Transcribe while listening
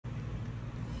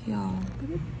Y'all, look at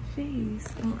my face.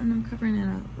 Oh, and I'm covering it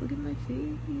up. Look at my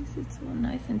face. It's so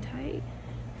nice and tight.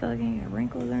 I feel like I ain't got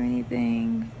wrinkles or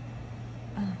anything.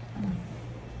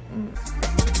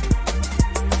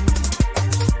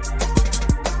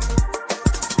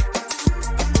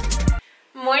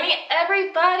 Morning,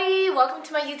 everybody. Welcome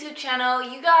to my YouTube channel.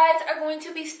 You guys are going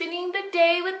to be spending the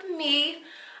day with me.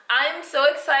 I'm so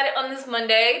excited on this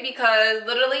Monday because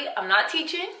literally I'm not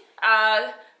teaching.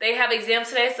 They have exams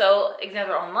today, so exams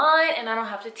are online and I don't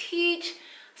have to teach.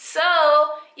 So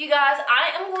you guys, I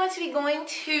am going to be going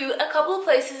to a couple of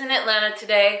places in Atlanta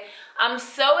today. I'm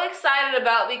so excited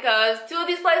about because two of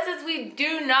these places we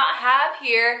do not have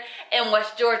here in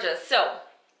West Georgia. So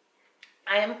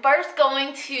I am first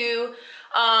going to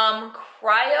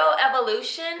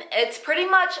CryoEvolution. It's pretty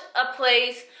much a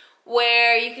place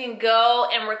where you can go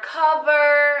and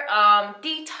recover,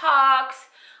 detox.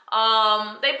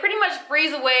 They pretty much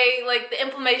freeze away like the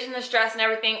inflammation, the stress and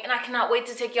everything, and I cannot wait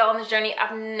to take y'all on this journey.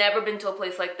 I've never been to a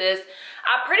place like this.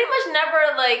 I pretty much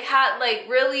never like had like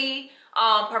really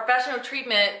professional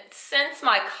treatment since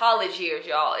my college years,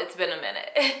 y'all. It's been a minute.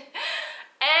 And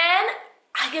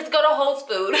I get to go to Whole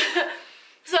Foods.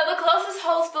 So the closest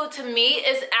Whole Foods to me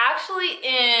is actually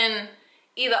in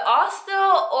either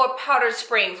Austell or Powder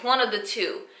Springs, one of the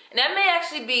two. And that may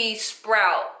actually be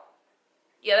Sprout.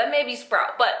 Yeah, that may be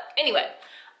Sprout. But anyway,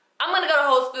 I'm gonna go to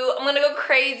Whole Foods. I'm gonna go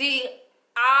crazy.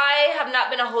 I have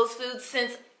not been to Whole Foods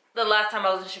since the last time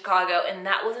I was in Chicago, and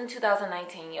that was in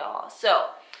 2019, y'all.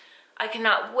 So I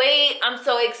cannot wait. I'm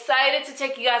so excited to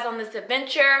take you guys on this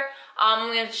adventure.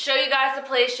 I'm gonna show you guys the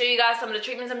place, show you guys some of the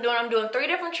treatments I'm doing. I'm doing 3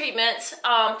 different treatments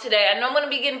today. I know I'm gonna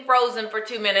be getting frozen for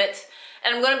 2 minutes,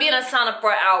 and I'm gonna be in a sauna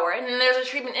for an hour. And then there's a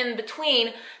treatment in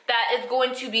between that is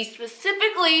going to be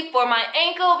specifically for my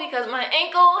ankle because my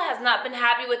ankle has not been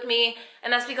happy with me,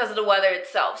 and that's because of the weather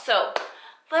itself. So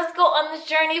let's go on this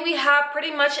journey. We have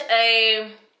pretty much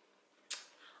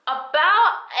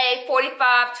about a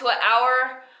 45 to an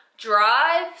hour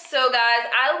drive. So guys,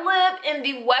 I live in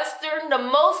the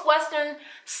most western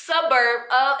suburb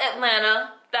of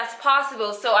Atlanta that's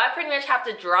possible. So I pretty much have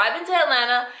to drive into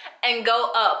Atlanta and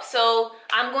go up. So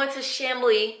I'm going to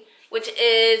Chamblee, which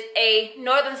is a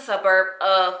northern suburb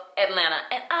of Atlanta.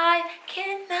 And I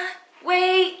cannot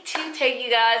wait to take you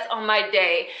guys on my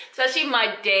day, especially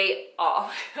my day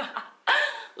off.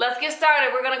 Let's get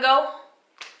started. We're gonna go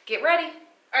get ready.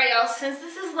 All right, y'all, since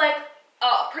this is like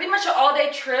pretty much an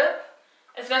all-day trip,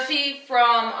 especially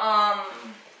from out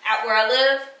where I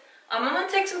live, I'm gonna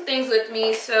take some things with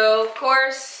me. So of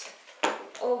course,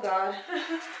 oh God,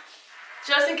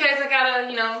 just in case I gotta,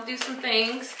 you know, do some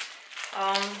things.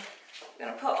 I'm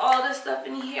gonna put all this stuff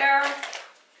in here.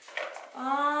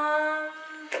 Trying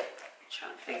to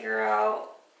figure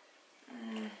out.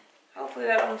 Hopefully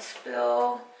that won't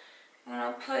spill.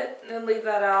 I'm gonna leave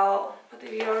that out. Put the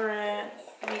deodorant,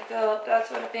 makeup, that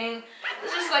sort of thing.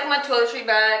 This is like my toiletry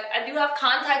bag. I do have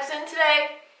contacts in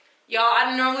today. Y'all,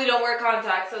 I normally don't wear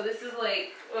contacts, so this is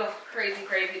like, ugh, crazy,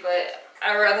 but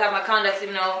I'd rather have my contacts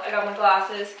even though I got my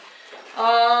glasses.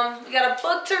 We got a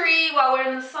book to read while we're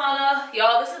in the sauna.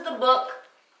 Y'all, this is the book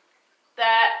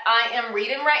that I am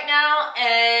reading right now.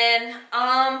 And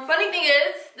funny thing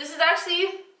is, this is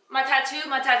actually my tattoo.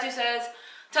 My tattoo says,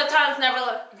 tough times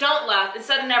don't last.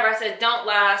 Instead of never, I said don't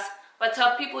last. But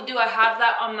tough people do. I have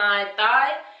that on my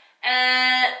thigh.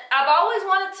 And I've always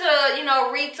wanted to, you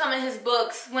know, read some of his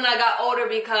books when I got older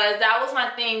because that was my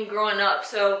thing growing up.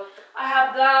 So I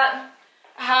have that.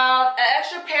 I have an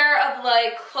extra pair of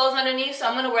like clothes underneath, so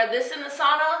I'm gonna wear this in the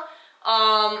sauna.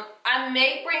 I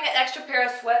may bring an extra pair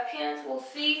of sweatpants, we'll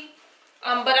see.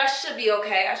 But I should be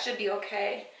okay. I should be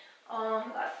okay.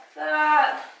 Got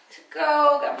that to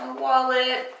go. Got my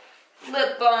wallet,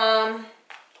 lip balm,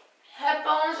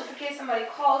 headphones just in case somebody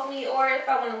calls me or if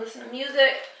I want to listen to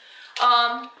music.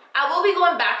 I will be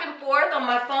going back and forth on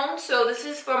my phone, so this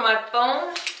is for my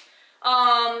phone.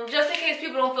 Just in case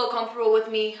people don't feel comfortable with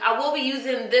me, I will be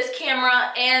using this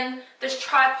camera and this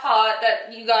tripod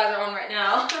that you guys are on right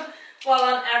now while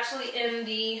I'm actually in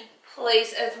the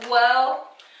place as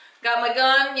well. Got my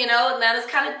gun, you know, Atlanta's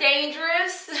kind of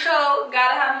dangerous, so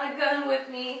gotta have my gun with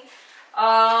me.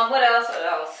 What else?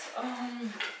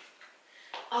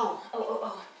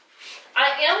 I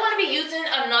am going to be using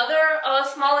another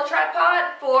smaller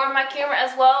tripod for my camera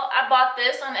as well. I bought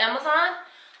this on Amazon.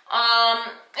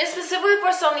 It's specifically for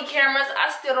Sony cameras. I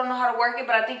still don't know how to work it,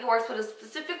 but I think it works with a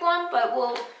specific one. But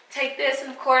we'll take this,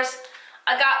 and of course,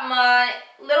 I got my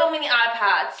little mini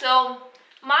iPad. So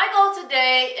my goal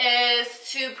today is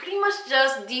to pretty much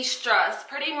just de-stress.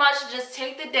 Pretty much just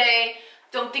take the day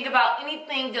Don't think about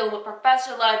anything dealing with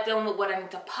professor life, dealing with what I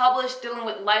need to publish, dealing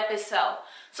with life itself.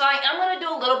 So I am going to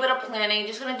do a little bit of planning,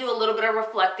 just going to do a little bit of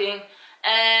reflecting,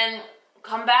 and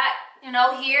come back, you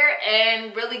know, here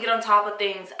and really get on top of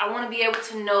things. I want to be able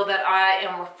to know that I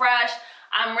am refreshed,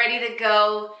 I'm ready to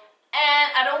go,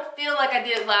 and I don't feel like I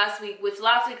did last week, which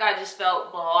last week I just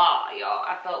felt blah, y'all.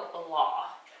 I felt blah.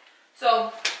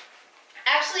 So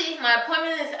actually my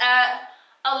appointment is at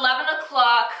 11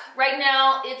 o'clock. Right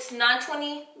now it's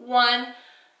 9:21.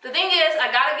 The thing is,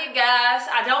 I gotta get gas.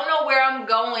 I don't know where I'm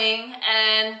going,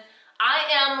 and I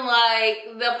am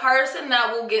like the person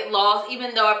that will get lost,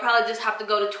 even though I probably just have to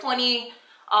go to 20,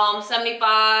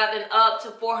 75 and up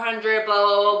to 400, blah,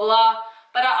 blah, blah, blah.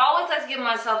 But I always like to give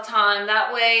myself time.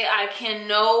 That way I can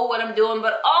know what I'm doing,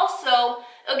 but also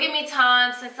it'll give me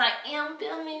time since I am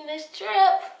filming this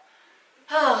trip.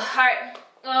 Oh, all right,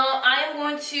 I am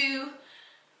going to,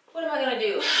 what am I gonna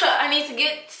do? I need to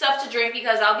get stuff to drink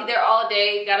because I'll be there all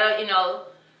day. Gotta, you know,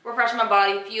 refresh my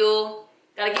body, fuel.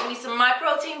 Gotta get me some of my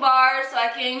protein bars so I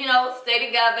can, you know, stay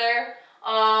together.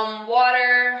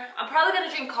 Water. I'm probably gonna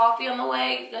drink coffee on the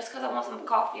way just because I want some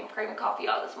coffee. I'm craving coffee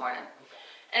all this morning.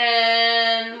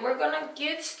 And we're gonna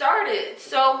get started.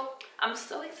 So I'm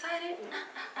so excited.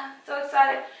 So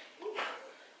excited.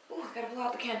 Ooh, gotta blow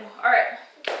out the candle. All right,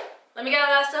 let me get all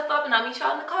that stuff up and I'll meet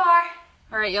y'all in the car.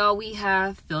 All right, y'all, we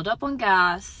have filled up on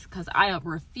gas because I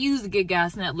refuse to get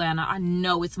gas in Atlanta. I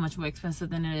know it's much more expensive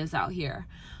than it is out here.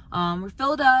 We're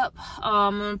filled up.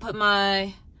 I'm gonna put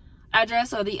my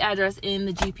address or the address in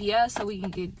the GPS so we can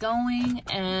get going,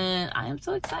 and I am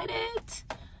so excited.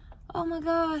 Oh my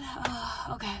god.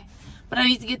 Okay, but I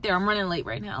need to get there. I'm running late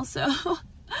right now, so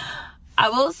I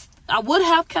would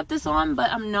have kept this on, but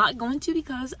I'm not going to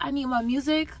because I need my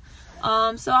music.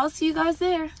 So I'll see you guys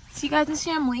there. See you guys in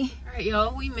Chambly. All right,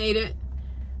 y'all, we made it.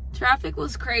 Traffic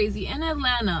was crazy in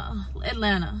Atlanta. Let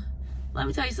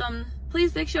me tell you something.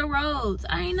 Please fix your roads.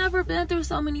 I ain't never been through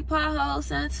so many potholes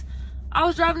since I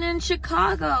was driving in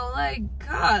Chicago. Like,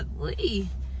 godly.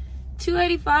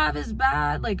 285 is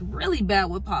bad, like really bad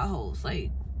with potholes. Like,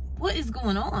 what is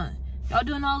going on? Y'all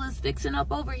doing all this fixing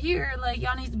up over here, like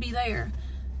y'all need to be there.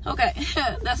 Okay,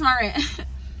 that's my rant.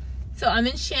 So I'm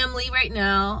in Chambly right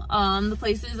now. The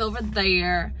place is over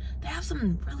there. They have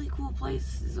some really cool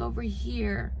places over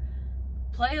here.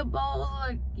 Play a bowl,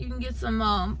 like you can get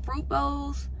some fruit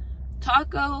bowls,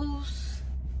 tacos.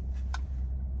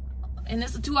 And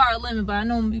it's a 2-hour limit, but I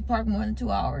know I'm gonna be parked more than 2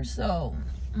 hours, so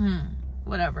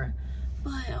whatever.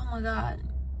 But oh my god,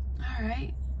 all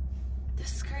right,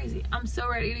 this is crazy. I'm so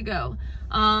ready to go.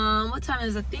 What time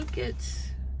is it? I think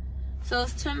it's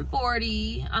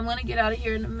 10:40. I'm gonna get out of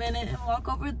here in a minute and walk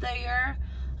over there.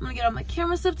 I'm gonna get all my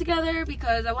camera stuff together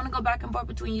because I want to go back and forth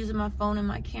between using my phone and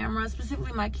my camera,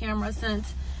 specifically my camera,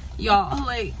 since y'all,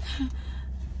 like,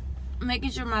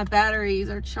 making sure my batteries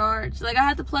are charged. Like, I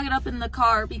had to plug it up in the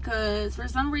car because for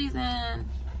some reason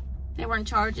they weren't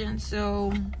charging,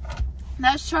 so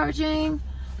that's charging.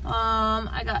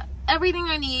 I got everything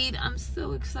I need. I'm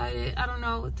so excited. I don't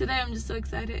know, today I'm just so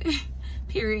excited.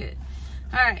 Period.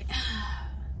 All right,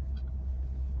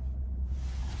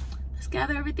 let's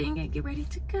gather everything and get ready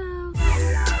to go.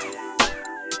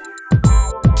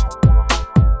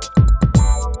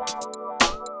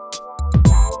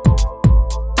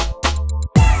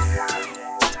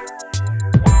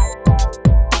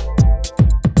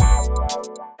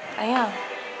 I am.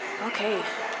 Okay.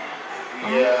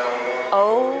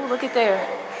 Oh, look at there.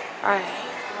 All right.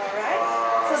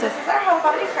 So this is our whole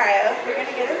body cryo. We're going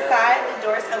to get inside. The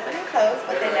doors open and close,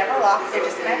 but they never lock. They're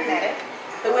just magnetic.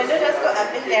 The window does go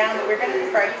up and down, but we're going to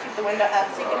prefer you keep the window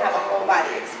up so you can have a whole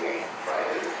body experience.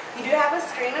 You do have a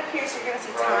screen up here, so you're going to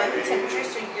see time and temperature,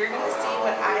 so you're going to see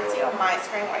what I see on my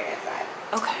screen while you're inside.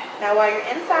 Okay. Now while you're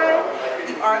inside,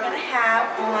 you are going to have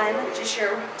on just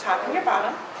your top and your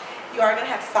bottom. You are going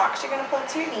to have socks you're going to pull up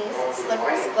to your knees,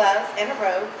 slippers, gloves, and a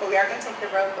robe. But we are going to take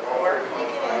the robe before you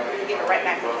get in. You get it right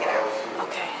back when you get out.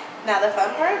 Okay. Now the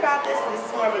fun part about this is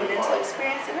more of a mental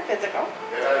experience than a physical.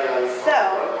 So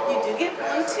you do get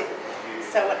Bluetooth.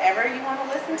 So whatever you want to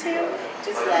listen to,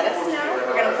 just let us know.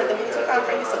 We're going to put the Bluetooth on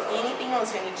for you. So anything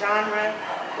else, any genre,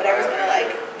 whatever's going to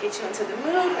like get you into the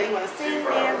mood, whether you want to sing,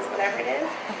 dance, whatever it is,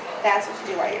 that's what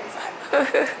you do while you're inside.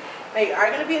 Now you are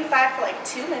going to be inside for like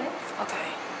 2 minutes.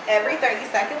 Okay. Every 30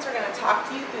 seconds, we're going to talk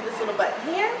to you through this little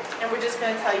button here, and we're just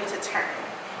going to tell you to turn.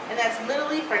 And that's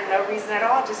literally for no reason at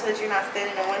all, just so that you're not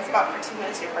standing in one spot for 2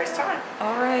 minutes your first time.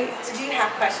 All right. So do you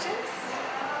have questions?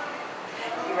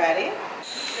 You ready?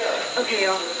 Okay,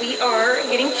 y'all. We are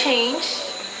getting changed.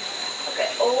 Okay,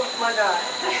 oh my god.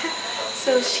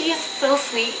 So she is so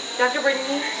sweet. Dr.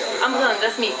 Brittani, I'm done,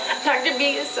 that's me. Dr.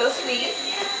 B is so sweet.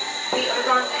 We are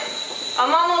going.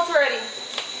 I'm almost ready.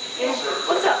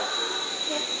 What's up?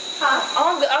 Huh?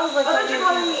 Oh, I was like, what are you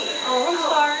calling me? Oh, I'm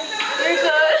sorry. You're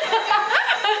good.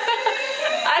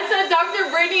 I said Dr.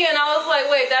 Brittani and I was like,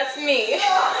 wait, that's me.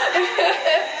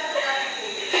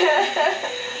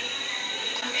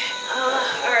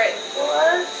 Alright,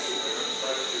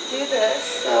 let's do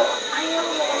this. So I am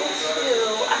going to,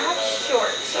 I have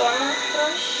shorts, so I'm going to put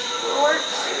on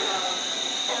shorts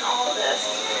and all this.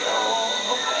 So,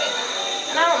 okay.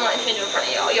 And I don't mind changing in front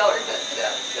of y'all. Y'all are good to go.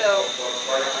 So,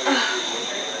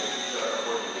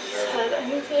 said I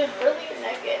need to really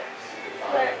neck it.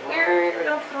 But we're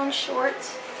going to put on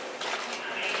shorts.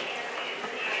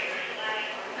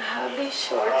 I have these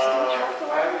shorts.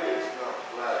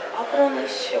 I'll put on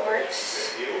these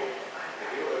shorts.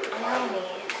 I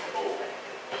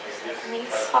need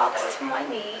socks to my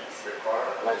knees.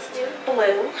 Let's do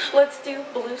blue. Let's do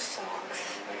blue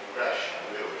socks.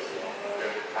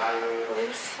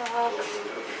 Blue socks.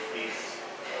 These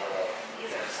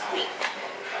are sweet.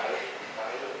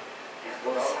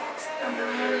 Blue socks. And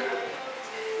then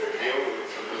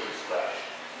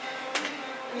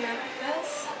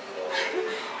this.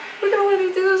 Look at all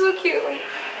these. These are so cute.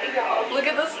 Y'all, look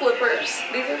at the slippers.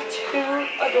 These are too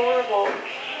adorable.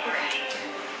 Okay.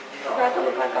 I'm about to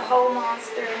look like a whole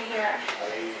monster in here.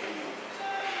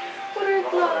 What are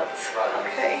gloves?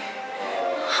 Okay.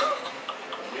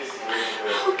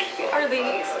 How cute are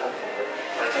these? I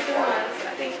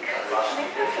think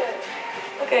that's it.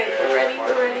 Okay, we're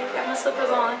ready. Got my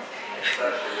slippers on.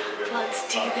 Let's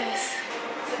do this.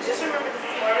 So just remember, this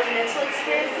is more of a mental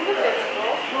experience than a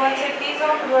physical. You want to take these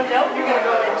off? Nope, you're going to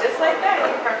go in just like that.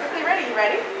 You're perfectly ready. You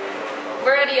ready?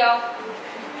 We're ready, y'all.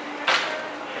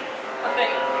 Okay.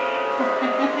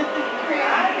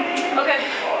 Okay.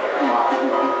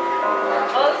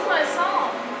 Oh, this is my song.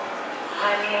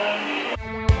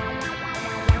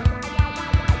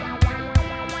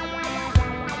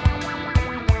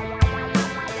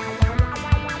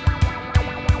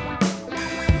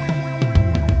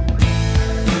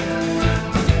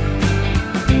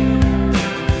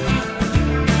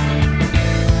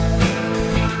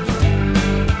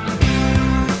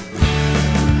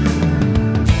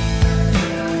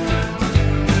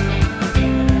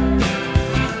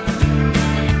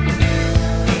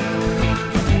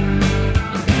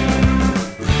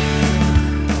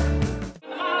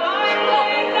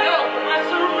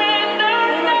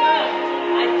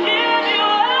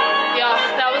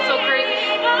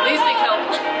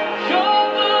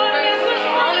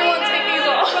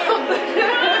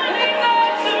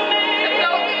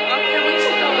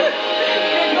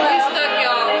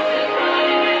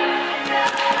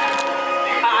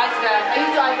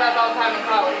 All the time in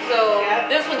college, so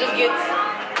this one just gets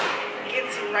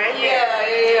right there.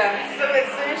 Yeah. So as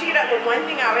soon as you get up, the one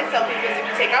thing I always tell people is if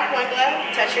you take off one glove,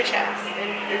 touch your chest,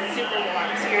 and it's super warm.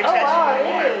 So your chest is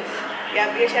warm.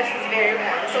 Yep, your chest is very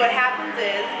warm. So what happens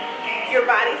is your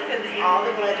body sends all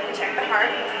the blood to protect the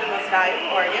heart, which is the most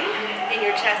valuable organ, and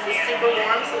your chest is super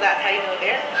warm, so that's how you know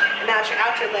there. And now you're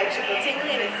out, your legs should go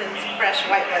tingling, and it sends fresh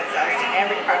white blood cells to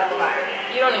every part of the body.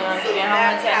 You don't even understand how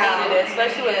much I needed it,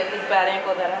 especially with this bad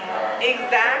ankle that I have.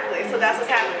 Exactly. So that's what's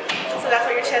happening. So that's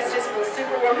why your chest just feels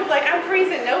super warm. People are like, I'm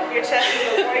freezing. Nope, your chest is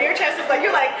so warm. Your chest is like,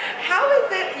 you're like, how is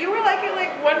it? You were like at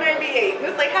like 198.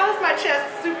 It's like, how is my chest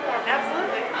super warm?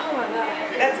 Absolutely. Oh my god.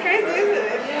 That's crazy, isn't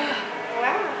it? Yeah.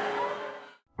 Wow.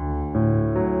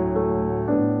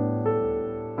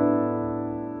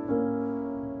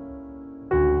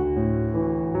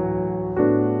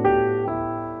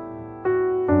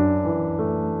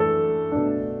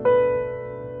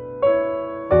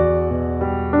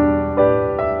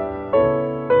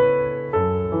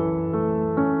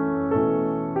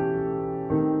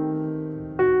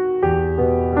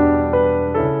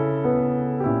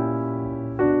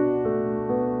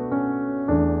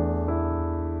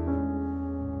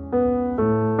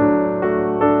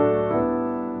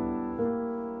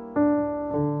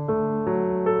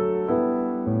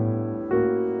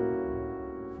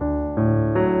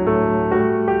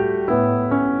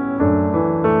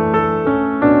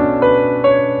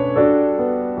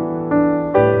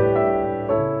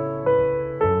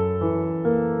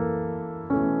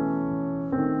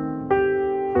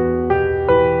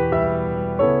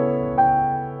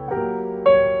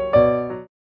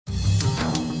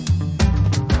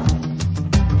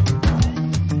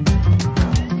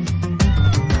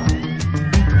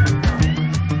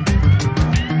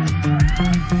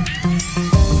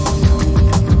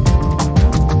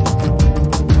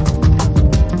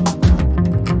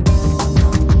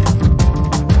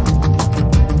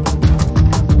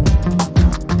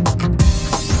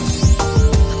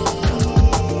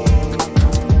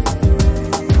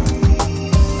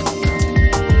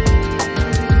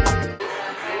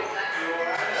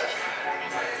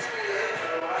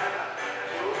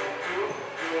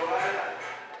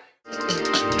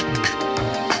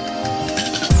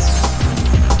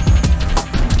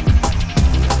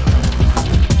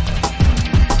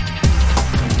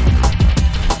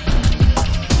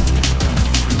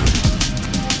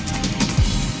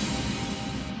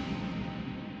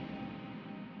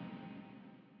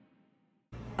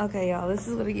 Okay, y'all, this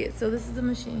is what I get. So this is the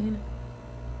machine.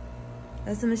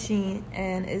 That's the machine,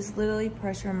 and it's literally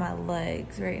pressuring my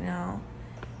legs right now.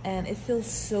 And it feels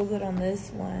so good on this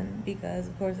one because,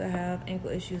 of course, I have ankle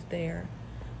issues there.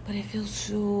 But it feels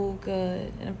so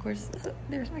good. And, of course,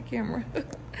 there's my camera.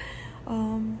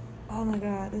 Oh, my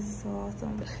God. This is so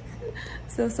awesome.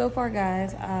 So far,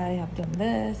 guys, I have done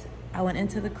this. I went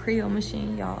into the Cryo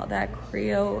machine, y'all. That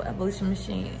CryoEvolution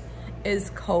machine is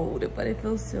cold, but it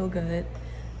feels so good.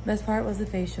 Best part was the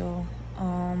facial.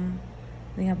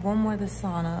 We have one more, the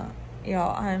sauna.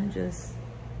 Y'all, I'm just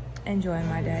enjoying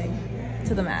my day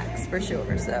to the max for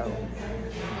sure. So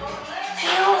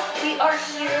now we are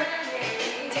here.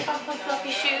 Take off my fluffy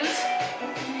shoes.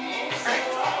 Alright,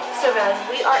 so guys,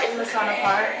 we are in the sauna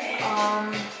part.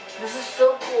 This is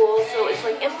so cool. So it's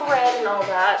like infrared and all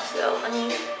that. So let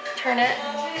me turn it.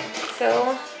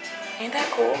 So ain't that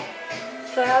cool?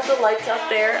 So it has the lights up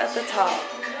there at the top,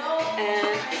 and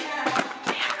we are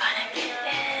gonna get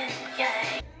in.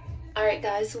 Yay! Alright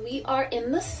guys, we are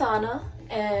in the sauna,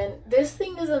 and this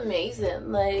thing is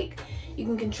amazing. Like, you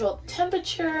can control the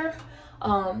temperature.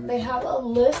 They have a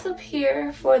list up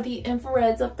here for the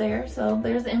infrareds up there. So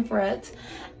there's the infrareds,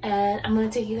 and I'm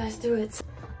gonna take you guys through it.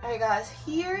 Alright guys,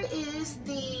 here is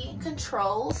the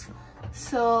controls.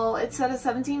 So it's set at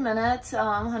 17 minutes,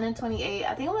 128.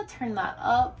 I think I'm gonna turn that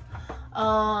up.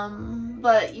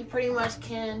 But you pretty much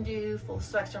can do full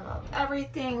spectrum of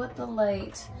everything with the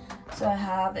light. So I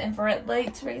have the infrared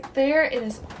lights right there. It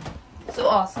is so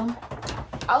awesome.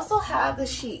 I also have the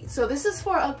sheet. So this is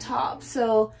for up top.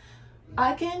 So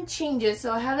I can change it.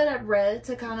 So I have it at red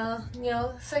to kind of, you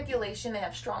know, circulation. They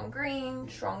have strong green,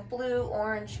 strong blue,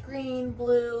 orange, green,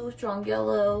 blue, strong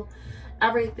yellow,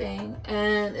 everything.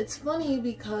 And it's funny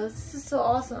because this is so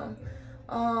awesome.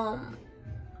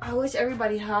 I wish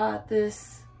everybody had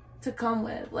this to come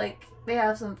with. Like, they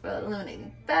have some for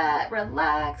eliminating fat,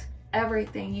 relax,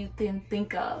 everything you can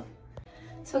think of.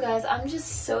 So guys, I'm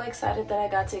just so excited that I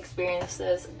got to experience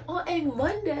this on a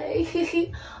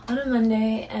Monday. On a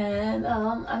Monday, and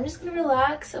I'm just gonna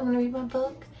relax. I'm gonna read my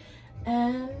book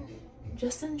and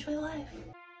just enjoy life.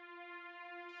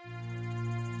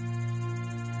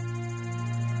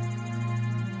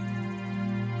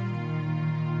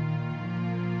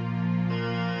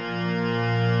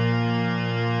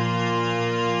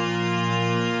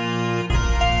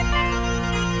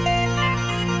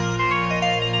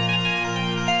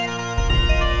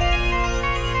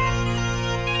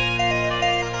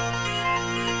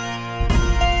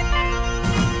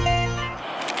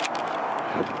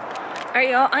 Alright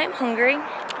y'all, I am hungry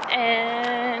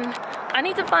and I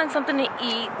need to find something to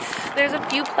eat. There's a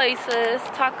few places,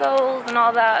 tacos and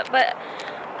all that, but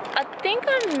I think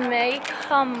I may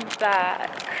come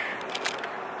back.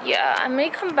 Yeah, I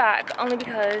may come back only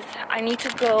because I need to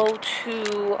go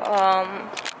to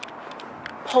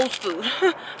Whole Foods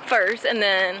first, and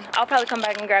then I'll probably come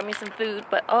back and grab me some food.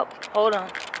 But oh, hold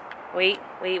on. Wait.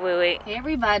 Hey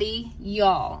everybody,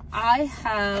 y'all, I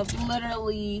have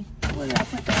literally, where did I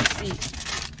put that receipt?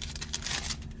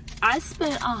 I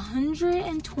spent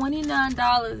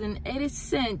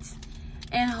 $129.80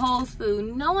 in Whole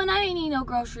Foods, knowing I ain't need no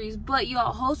groceries, but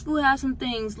y'all, Whole Foods has some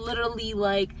things literally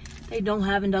like they don't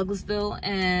have in Douglasville,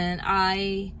 and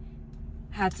I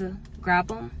had to grab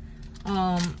them.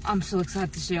 I'm so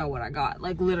excited to share what I got.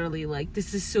 Like, literally, like,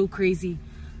 this is so crazy.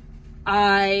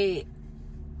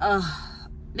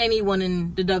 They need one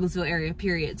in the Douglasville area,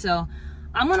 period. So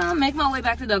I'm gonna make my way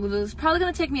back to Douglasville. It's probably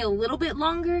gonna take me a little bit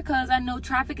longer because I know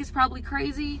traffic is probably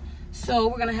crazy. So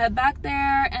we're gonna head back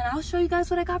there, and I'll show you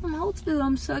guys what I got from Whole Foods.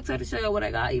 I'm so excited to show you what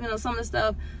I got, even though some of the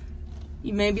stuff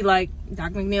you may be like,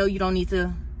 Dr. McNeil, you don't need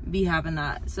to be having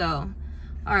that. So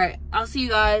all right, I'll see you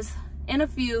guys in a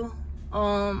few.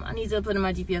 I need to put in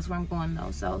my GPS where I'm going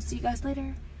though, so see you guys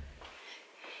later.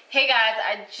 Hey guys,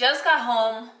 I just got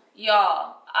home.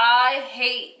 Y'all, I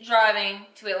hate driving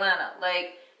to Atlanta.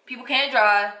 Like, people can't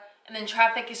drive, and then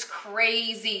traffic is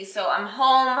crazy. So I'm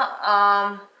home.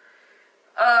 I'm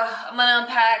gonna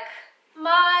unpack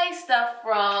my stuff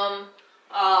from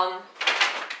Whole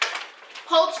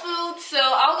Foods. So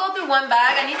I'll go through one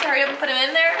bag. I need to hurry up and put them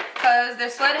in there because they're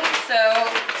sweating. So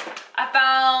I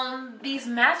found these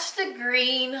Match the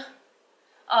Green.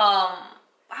 I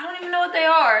don't even know what they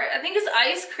are. I think it's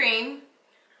ice cream,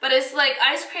 but it's like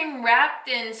ice cream wrapped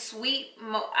in sweet.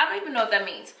 I don't even know what that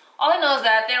means. All I know is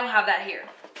that they don't have that here.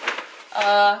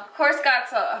 Of course,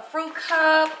 got a fruit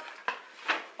cup.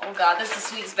 Oh God, this is a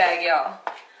sweets bag, y'all.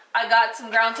 I got some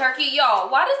ground turkey. Y'all,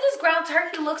 why does this ground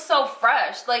turkey look so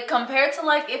fresh? Like, compared to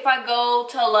like if I go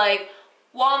to like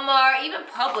Walmart, even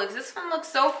Publix, this one looks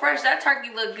so fresh. That turkey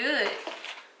look good.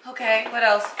 Okay, what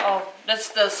else? Oh, that's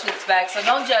the sweets bag, so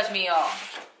don't judge me, y'all.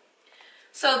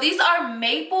 So these are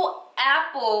maple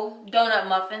apple donut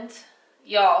muffins.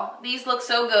 Y'all, these look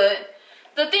so good.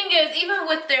 The thing is, even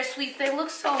with their sweets, they look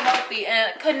so healthy,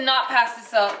 and I could not pass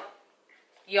this up.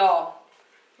 Y'all,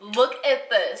 look at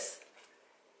this.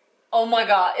 Oh my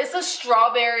god, it's a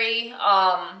strawberry,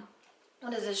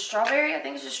 what is it, strawberry? I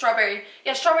think it's just strawberry.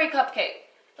 Yeah, strawberry cupcake.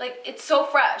 Like, it's so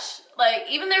fresh. Like,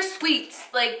 even their sweets,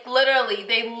 like, literally,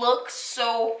 they look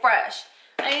so fresh.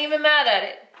 I ain't even mad at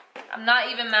it. I'm not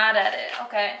even mad at it.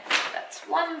 Okay, that's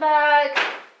one bag.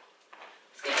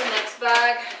 Let's get the next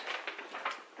bag.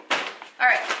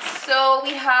 Alright, so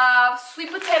we have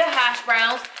sweet potato hash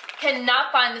browns.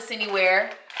 Cannot find this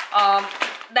anywhere.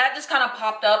 That just kind of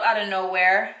popped up out of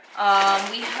nowhere.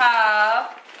 We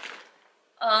have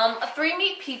a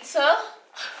 3-meat pizza.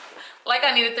 Like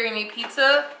I need a 3-meat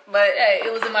pizza, but hey,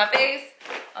 it was in my face.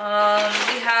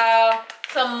 We have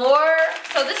some more.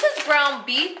 So this is ground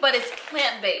beef, but it's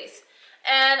plant-based.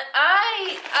 And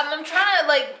I'm trying to,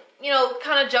 like, you know,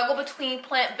 kind of juggle between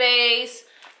plant-based,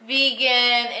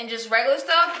 vegan, and just regular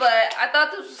stuff, but I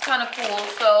thought this was kind of cool.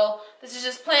 So this is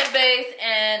just plant-based,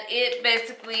 and it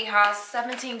basically has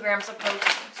 17 grams of protein.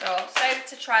 So excited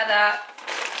to try that.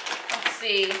 Let's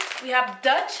see. We have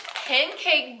Dutch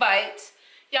pancake bites.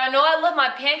 Y'all know I love my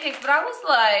pancakes, but I was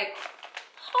like,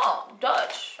 huh,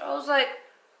 Dutch. I was like,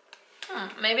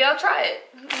 maybe I'll try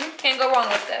it. Can't go wrong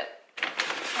with it.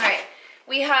 All right.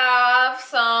 We have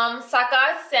some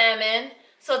sockeye salmon.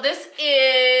 So this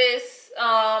is,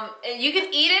 you can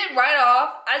eat it right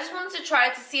off. I just wanted to try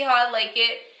it to see how I like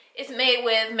it. It's made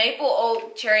with maple,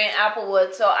 oak, cherry, and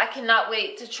applewood. So I cannot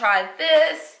wait to try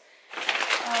this.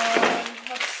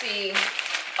 Let's see.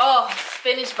 Oh,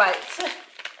 spinach bites.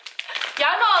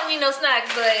 Y'all know I don't need no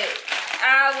snacks, but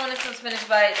I wanted some spinach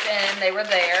bites and they were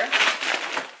there.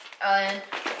 And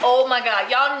oh my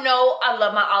god, y'all know I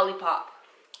love my Olipop.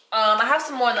 I have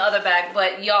some more in the other bag,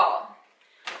 but y'all,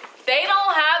 they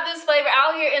don't have this flavor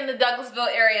out here in the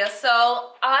Douglasville area.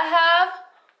 So I have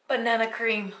banana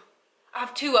cream. I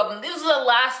have 2 of them. These are the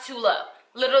last 2 left.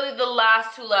 Literally the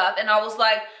last 2 left. And I was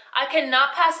like, I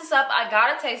cannot pass this up. I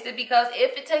gotta taste it, because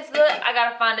if it tastes good, I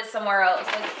gotta find it somewhere else.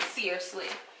 Like, seriously.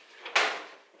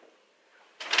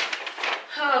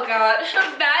 Oh god.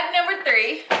 Bag number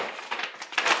 3.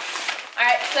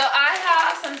 Alright, so I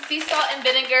have some sea salt and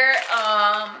vinegar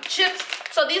chips.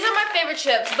 So these are my favorite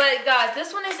chips, but guys,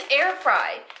 this one is air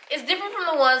fried. It's different from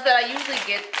the ones that I usually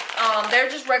get. They're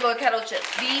just regular kettle chips.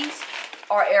 These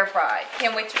are air fried.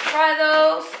 Can't wait to try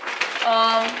those.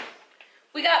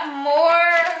 We got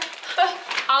more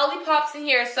Olipops in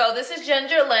here. So this is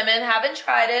ginger lemon. Haven't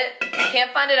tried it.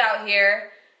 Can't find it out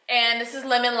here. And this is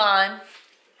lemon lime.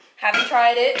 Haven't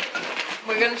tried it.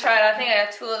 We're gonna try it. I think I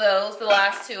got 2 of those. The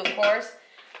last 2, of course.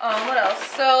 What else?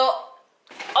 So,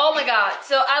 oh my god.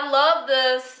 So I love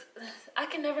this. I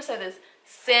can never say this.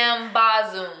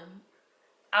 Sambazum.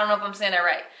 I don't know if I'm saying that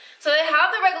right. So they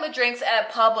have the regular drinks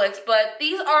at Publix, but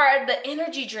these are the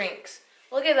energy drinks.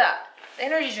 Look at that. The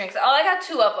energy drinks. Oh, I got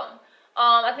 2 of them.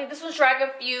 I think this one's dragon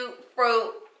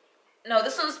fruit. No,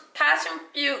 this one's passion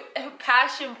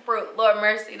fruit. Lord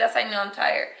mercy. That's how you know I'm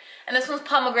tired. And this one's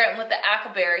pomegranate with the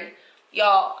ackberry.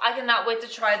 Y'all, I cannot wait to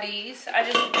try these. I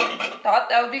just thought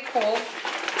that would be cool.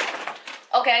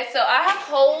 Okay, so I have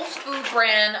Whole Food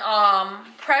brand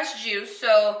pressed juice.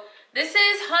 So this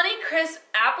is Honey Crisp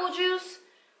apple juice.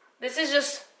 This is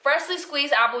just freshly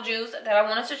squeezed apple juice that I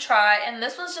wanted to try. And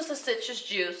this one's just a citrus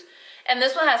juice. And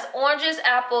this one has oranges,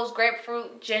 apples,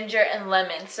 grapefruit, ginger, and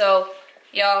lemon. So,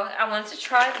 y'all, I wanted to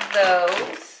try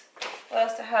those. What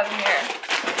else do I have in here?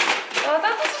 Well, I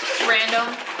thought this was just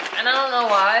random. And I don't know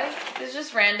why. It's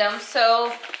just random.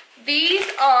 So, these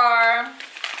are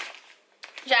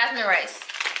jasmine rice.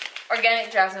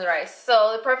 Organic jasmine rice. So,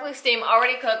 they're perfectly steamed,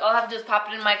 already cooked. All I have to do is pop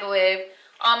it in the microwave.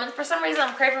 And for some reason,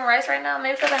 I'm craving rice right now.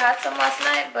 Maybe because I had some last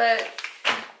night, but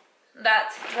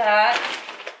that's that.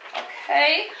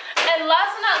 Okay. And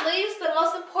last but not least, the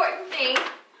most important thing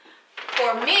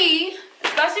for me,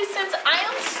 especially since I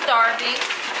am starving,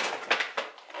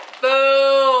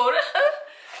 food.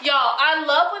 Y'all, I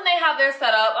love when they have their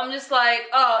setup. I'm just like,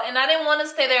 oh, and I didn't want to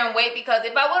stay there and wait, because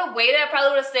if I would have waited, I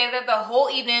probably would have stayed there the whole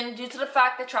evening due to the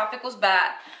fact that traffic was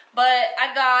bad. But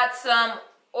I got some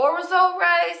orzo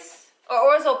rice, or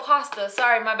orzo pasta,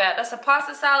 sorry, my bad. That's a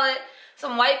pasta salad,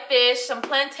 some white fish, some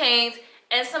plantains,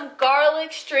 and some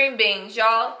garlic string beans,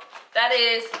 y'all. That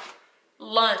is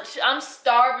lunch. I'm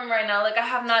starving right now. Like, I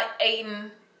have not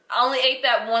eaten. I only ate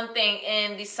that one thing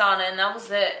in the sauna, and that was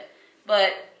it.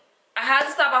 But I had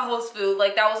to stop at Whole Foods.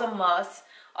 Like, that was a must.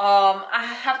 I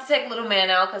have to take little man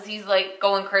out because he's like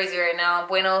going crazy right now.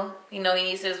 Bueno, you know, he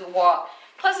needs his walk.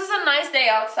 Plus, it's a nice day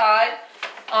outside.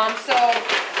 So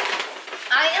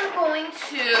I am going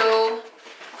to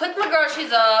put my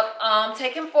groceries up,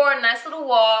 take him for a nice little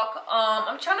walk.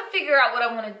 I'm trying to figure out what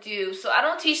I want to do. So I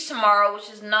don't teach tomorrow, which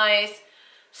is nice.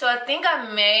 So I think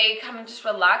I may kind of just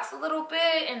relax a little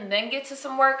bit and then get to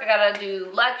some work. I gotta do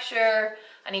lecture.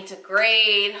 I need to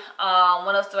grade.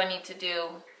 What else do I need to do?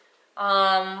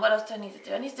 What else do I need to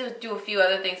do? I need to do a few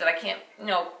other things that I can't, you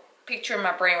know, picture in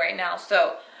my brain right now.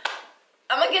 So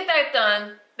I'm gonna get that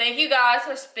done. Thank you guys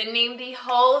for spending the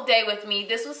whole day with me.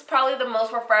 This was probably the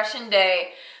most refreshing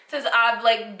day since I've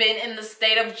like been in the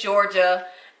state of Georgia,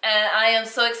 and I am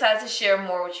so excited to share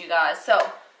more with you guys. So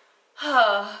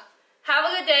have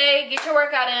a good day, get your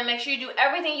workout in, make sure you do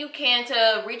everything you can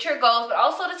to reach your goals, but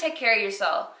also to take care of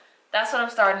yourself. That's what I'm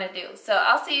starting to do. So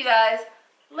I'll see you guys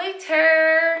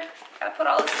later. Gotta put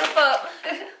all this stuff up.